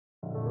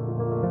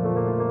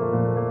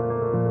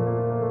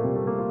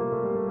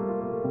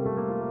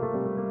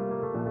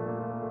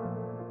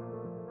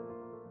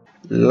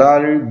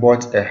Larry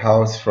bought a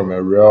house from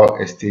a real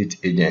estate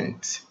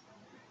agent.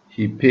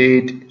 He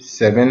paid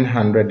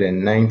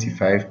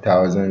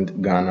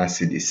 795,000 Ghana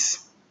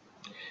cedis.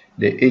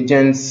 The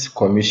agent's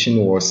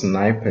commission was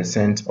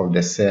 9% of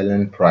the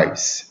selling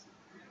price.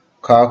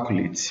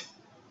 Calculate.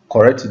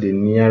 Correct the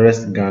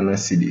nearest Ghana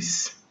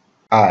cedis.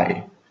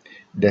 I.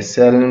 The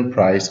selling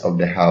price of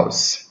the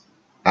house.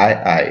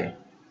 II.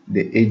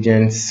 The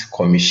agent's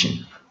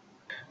commission.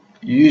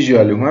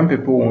 Usually, when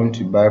people want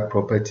to buy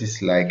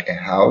properties like a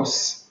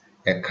house,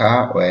 a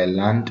car, or a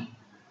land,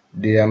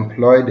 they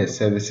employ the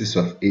services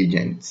of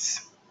agents.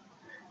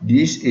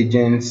 These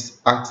agents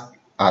act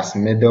as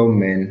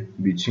middlemen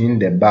between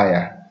the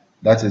buyer,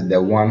 that is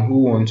the one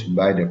who wants to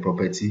buy the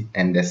property,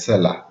 and the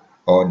seller,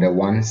 or the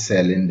one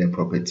selling the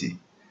property.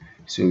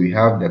 So we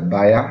have the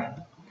buyer,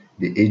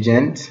 the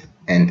agent,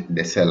 and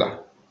the seller.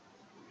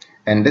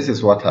 And this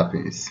is what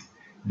happens.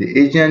 The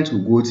agent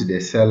will go to the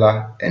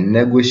seller and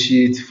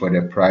negotiate for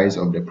the price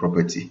of the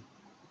property.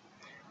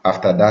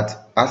 After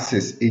that, as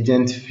his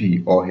agent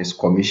fee or his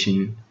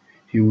commission,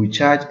 he will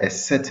charge a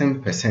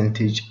certain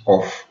percentage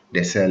of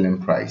the selling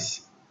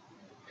price.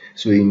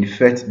 So in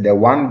effect, the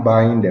one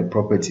buying the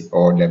property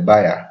or the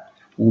buyer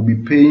will be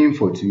paying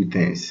for two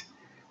things.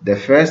 The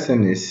first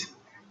thing is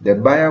the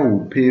buyer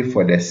will pay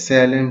for the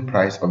selling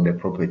price of the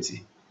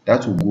property.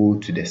 That will go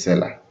to the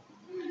seller.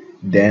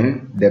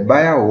 Then the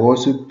buyer will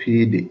also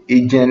pay the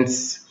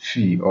agent's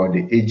fee or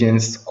the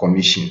agent's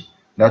commission.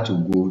 That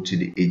will go to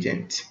the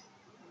agent.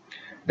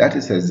 That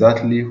is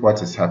exactly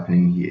what is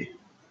happening here.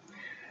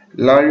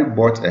 Larry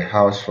bought a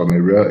house from a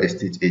real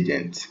estate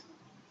agent,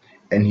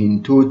 and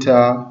in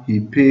total he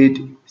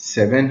paid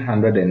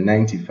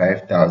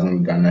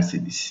 795,000 Ghana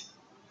cedis,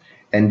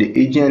 and the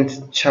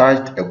agent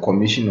charged a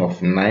commission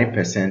of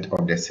 9%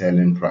 of the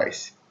selling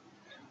price.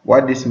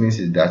 What this means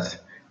is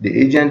that the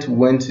agent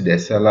went to the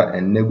seller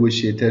and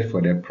negotiated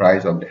for the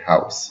price of the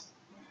house.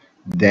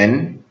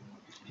 Then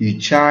he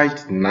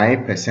charged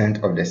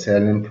 9% of the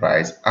selling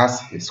price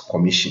as his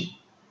commission.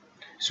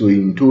 So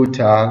in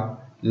total,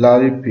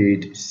 Larry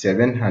paid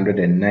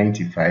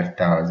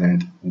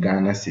 795,000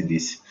 Ghana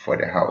cedis for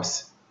the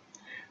house.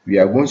 We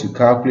are going to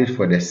calculate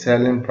for the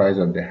selling price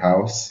of the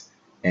house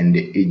and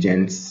the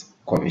agent's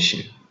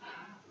commission.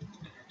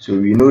 So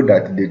we know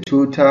that the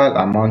total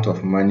amount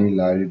of money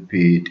Larry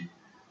paid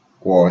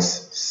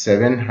was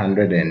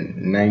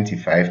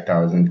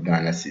 795,000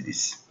 Ghana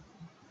cedis.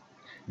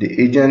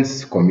 The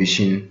agent's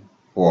commission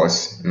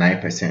was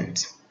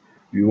 9%.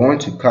 We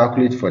want to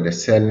calculate for the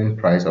selling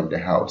price of the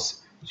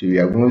house. So we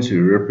are going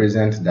to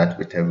represent that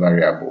with a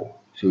variable.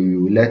 So we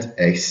will let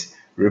X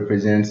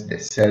represent the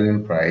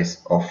selling price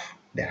of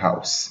the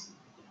house.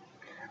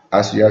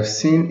 As we have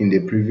seen in the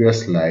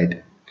previous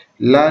slide,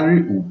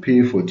 Larry will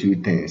pay for two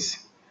things.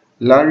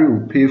 Larry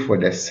will pay for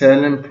the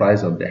selling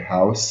price of the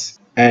house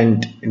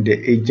and the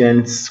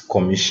agent's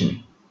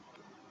commission.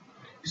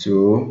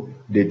 So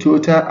the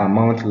total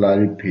amount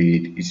Larry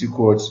paid is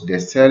equal to the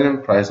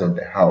selling price of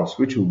the house,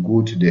 which will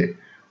go to the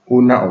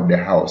owner of the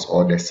house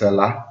or the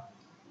seller,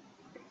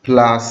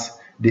 plus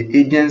the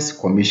agent's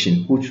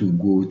commission, which will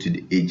go to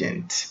the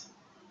agent.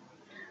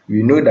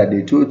 We know that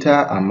the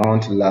total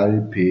amount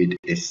Larry paid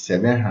is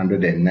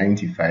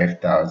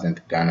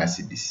 795,000 Ghana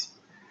cedis,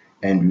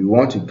 and we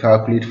want to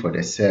calculate for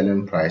the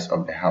selling price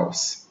of the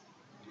house.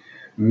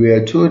 We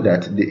were told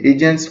that the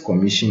agent's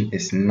commission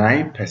is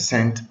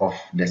 9% of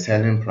the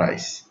selling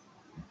price.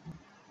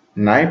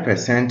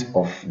 9%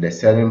 of the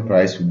selling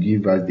price will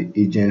give us the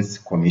agent's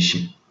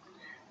commission.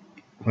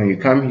 When you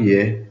come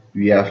here,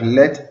 we have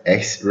let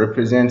X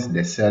represent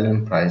the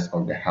selling price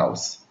of the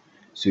house.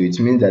 So it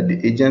means that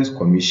the agent's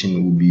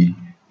commission will be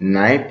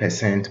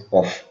 9%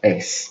 of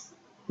X,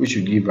 which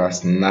will give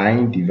us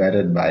 9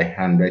 divided by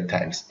 100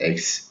 times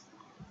X,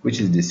 which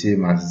is the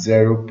same as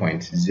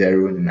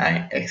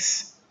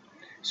 0.09X.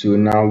 So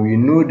now we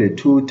know the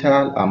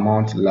total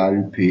amount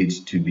Larry paid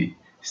to be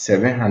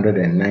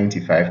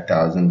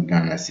 795,000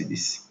 Ghana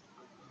cedis.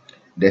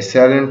 The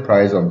selling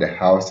price of the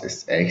house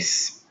is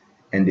X,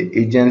 and the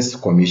agent's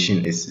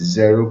commission is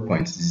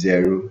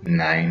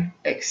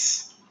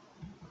 0.09X.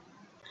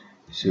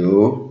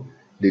 So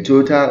the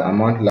total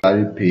amount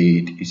Larry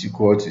paid is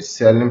equal to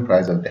selling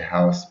price of the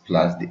house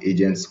plus the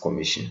agent's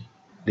commission.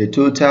 The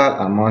total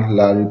amount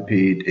Larry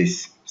paid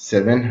is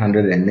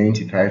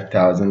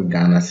 795,000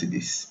 Ghana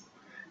cedis.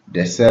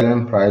 The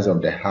selling price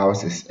of the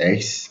house is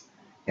X,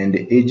 and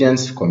the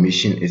agent's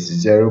commission is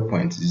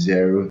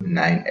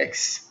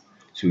 0.09X.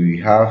 So we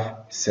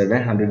have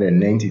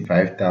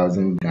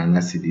 795,000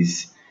 Ghana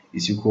cedis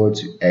is equal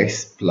to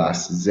X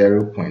plus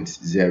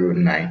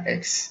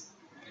 0.09X.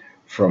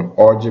 From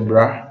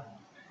algebra,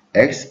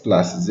 X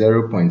plus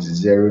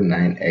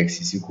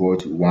 0.09X is equal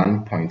to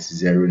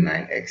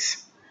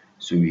 1.09X.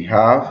 So we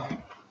have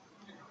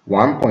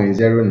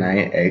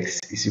 1.09X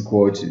is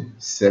equal to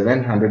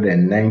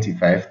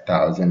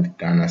 795,000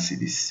 Ghana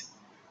cedis.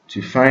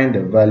 To find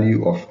the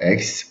value of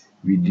X,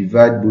 we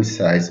divide both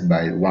sides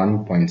by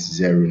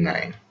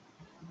 1.09.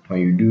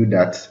 When you do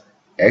that,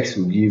 X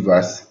will give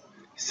us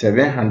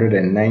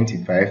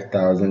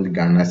 795,000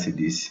 Ghana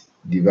cedis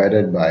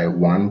divided by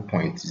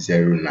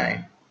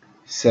 1.09.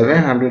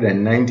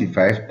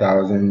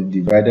 795,000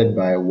 divided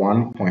by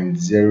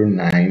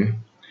 1.09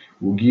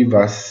 will give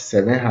us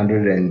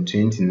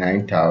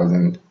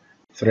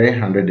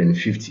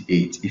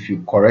 729,358 if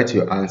you correct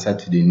your answer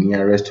to the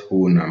nearest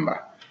whole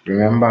number.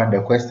 Remember,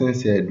 the question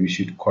said we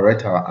should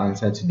correct our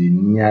answer to the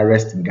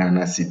nearest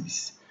Ghana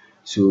cedis.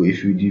 So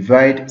if you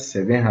divide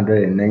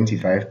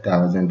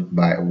 795,000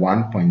 by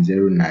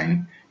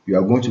 1.09, you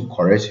are going to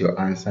correct your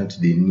answer to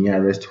the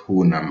nearest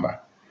whole number.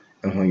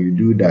 And when you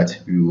do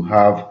that, you will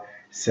have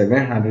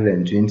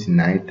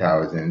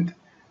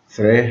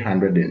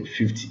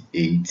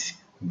 729,358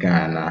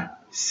 Ghana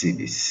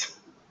cedis.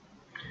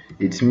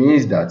 It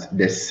means that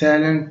the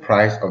selling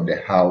price of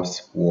the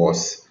house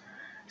was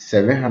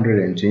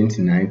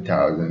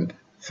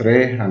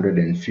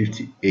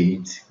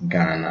 729,358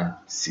 Ghana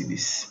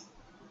cedis.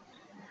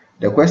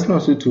 The question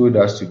also told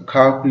us to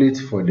calculate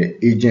for the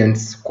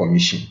agent's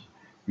commission.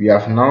 We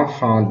have now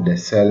found the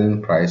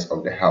selling price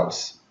of the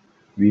house.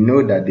 We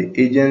know that the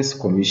agent's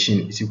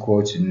commission is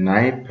equal to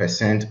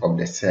 9% of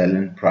the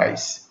selling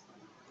price.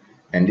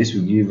 And this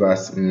will give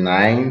us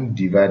 9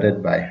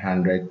 divided by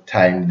 100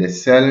 times the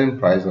selling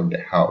price of the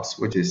house,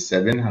 which is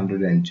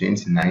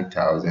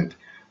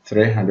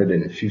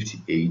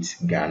 729,358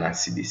 Ghana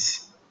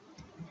cedis.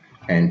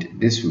 And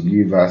this will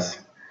give us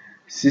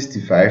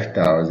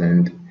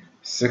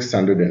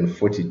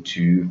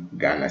 65,642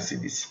 Ghana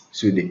cedis.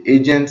 So the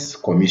agent's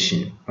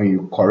commission, when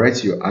you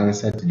correct your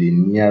answer to the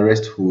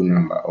nearest whole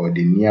number or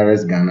the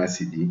nearest Ghana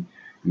cedi,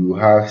 you will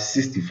have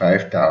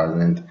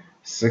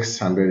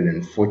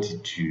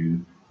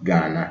 65,642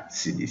 Ghana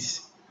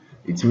cedis.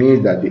 It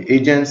means that the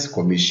agent's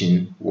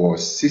commission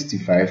was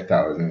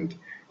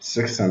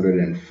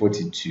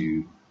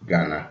 65,642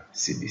 Ghana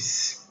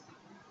cedis.